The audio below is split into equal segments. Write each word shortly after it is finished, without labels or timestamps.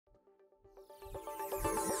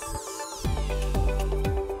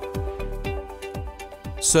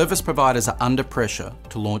Service providers are under pressure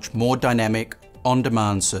to launch more dynamic,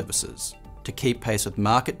 on-demand services to keep pace with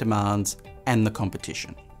market demands and the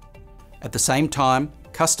competition. At the same time,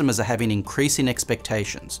 customers are having increasing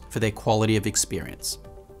expectations for their quality of experience.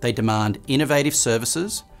 They demand innovative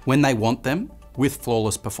services when they want them with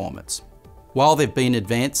flawless performance. While there have been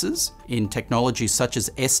advances in technologies such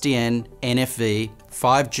as SDN, NFV,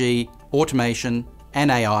 5G, automation,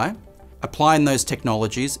 and AI, applying those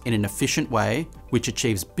technologies in an efficient way which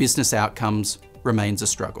achieves business outcomes remains a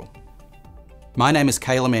struggle. My name is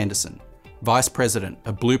Kailem Anderson, Vice President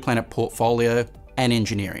of Blue Planet Portfolio and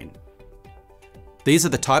Engineering. These are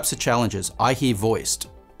the types of challenges I hear voiced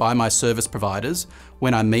by my service providers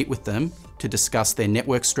when I meet with them to discuss their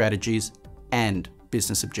network strategies and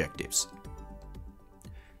business objectives.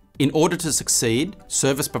 In order to succeed,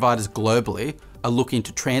 service providers globally are looking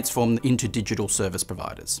to transform into digital service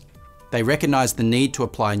providers. They recognise the need to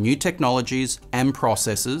apply new technologies and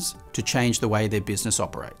processes to change the way their business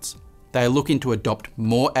operates. They are looking to adopt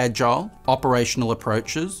more agile operational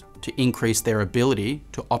approaches to increase their ability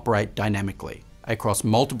to operate dynamically across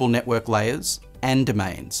multiple network layers and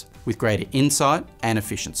domains with greater insight and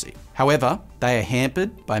efficiency. However, they are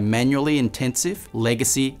hampered by manually intensive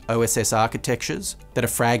legacy OSS architectures that are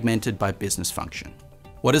fragmented by business function.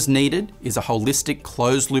 What is needed is a holistic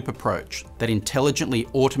closed-loop approach that intelligently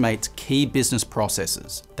automates key business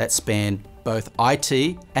processes that span both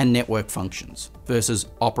IT and network functions versus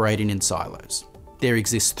operating in silos. There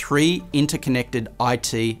exist three interconnected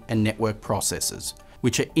IT and network processes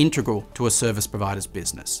which are integral to a service provider's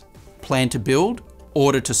business: plan to build,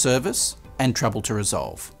 order to service, and trouble to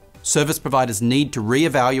resolve. Service providers need to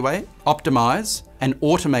reevaluate, optimize, and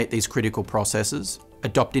automate these critical processes,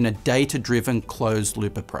 adopting a data-driven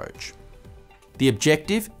closed-loop approach. The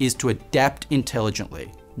objective is to adapt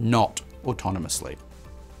intelligently, not autonomously.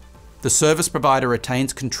 The service provider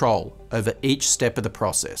retains control over each step of the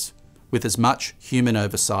process, with as much human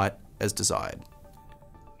oversight as desired.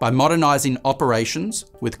 By modernising operations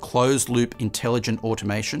with closed-loop intelligent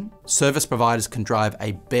automation, service providers can drive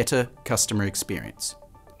a better customer experience,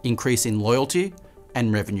 increasing loyalty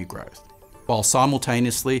and revenue growth, while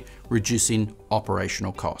simultaneously reducing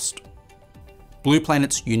operational cost. Blue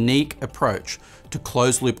Planet's unique approach to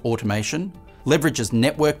closed-loop automation leverages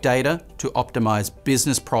network data to optimize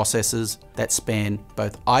business processes that span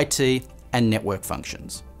both IT and network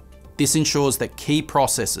functions. This ensures that key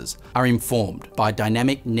processes are informed by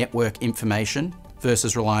dynamic network information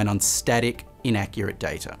versus relying on static, inaccurate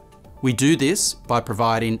data. We do this by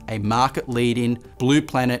providing a market-leading Blue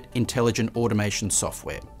Planet intelligent automation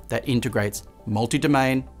software that integrates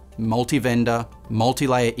multi-domain, multi-vendor,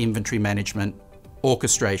 multi-layer inventory management,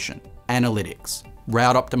 orchestration, analytics,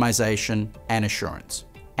 route optimization and assurance,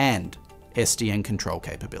 and SDN control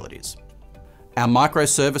capabilities. Our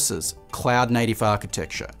microservices cloud-native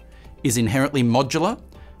architecture is inherently modular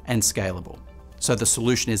and scalable, so the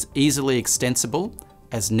solution is easily extensible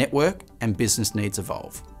as network and business needs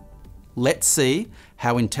evolve. Let's see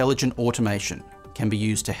how intelligent automation can be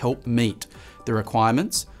used to help meet the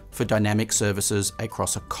requirements for dynamic services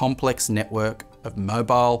across a complex network of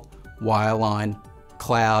mobile, wireline,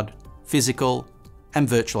 cloud, physical, and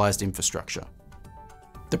virtualized infrastructure.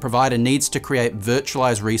 The provider needs to create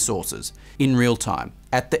virtualized resources in real time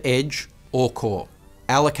at the edge or core,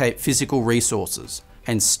 allocate physical resources,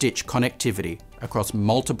 and stitch connectivity across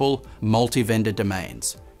multiple multi-vendor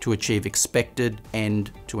domains to achieve expected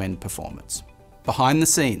end-to-end performance. Behind the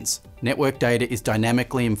scenes, network data is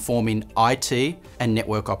dynamically informing IT and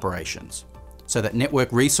network operations so that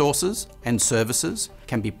network resources and services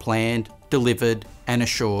can be planned, delivered, and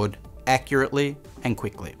assured accurately and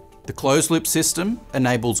quickly. The closed-loop system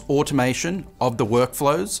enables automation of the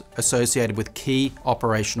workflows associated with key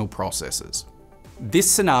operational processes. This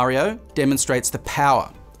scenario demonstrates the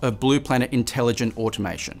power of Blue Planet intelligent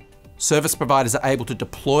automation. Service providers are able to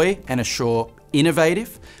deploy and assure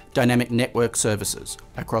innovative dynamic network services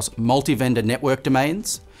across multi-vendor network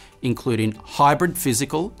domains, including hybrid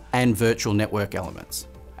physical and virtual network elements,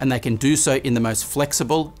 and they can do so in the most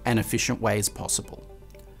flexible and efficient ways possible.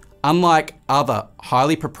 Unlike other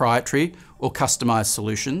highly proprietary or customized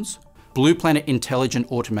solutions, Blue Planet intelligent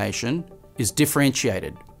automation is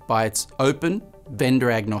differentiated by its open,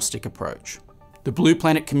 vendor-agnostic approach. The Blue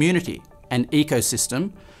Planet community and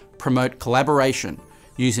ecosystem promote collaboration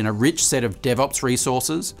using a rich set of DevOps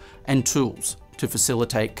resources and tools to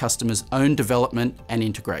facilitate customers' own development and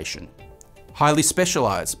integration. Highly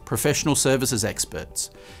specialized professional services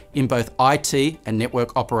experts in both IT and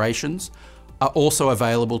network operations are also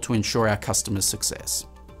available to ensure our customers' success.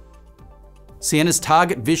 Ciena's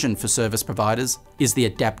target vision for service providers is the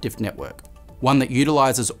adaptive network, one that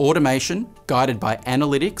utilises automation guided by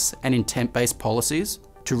analytics and intent-based policies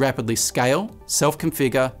to rapidly scale,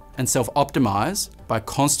 self-configure and self-optimise by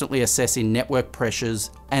constantly assessing network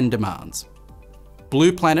pressures and demands.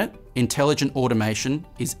 Blue Planet Intelligent Automation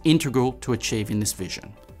is integral to achieving this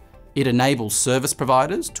vision. It enables service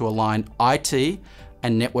providers to align IT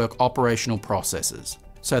and network operational processes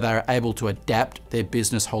so they are able to adapt their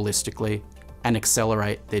business holistically and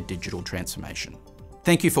accelerate their digital transformation.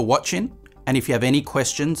 Thank you for watching, and if you have any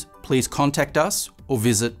questions, please contact us or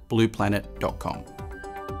visit blueplanet.com.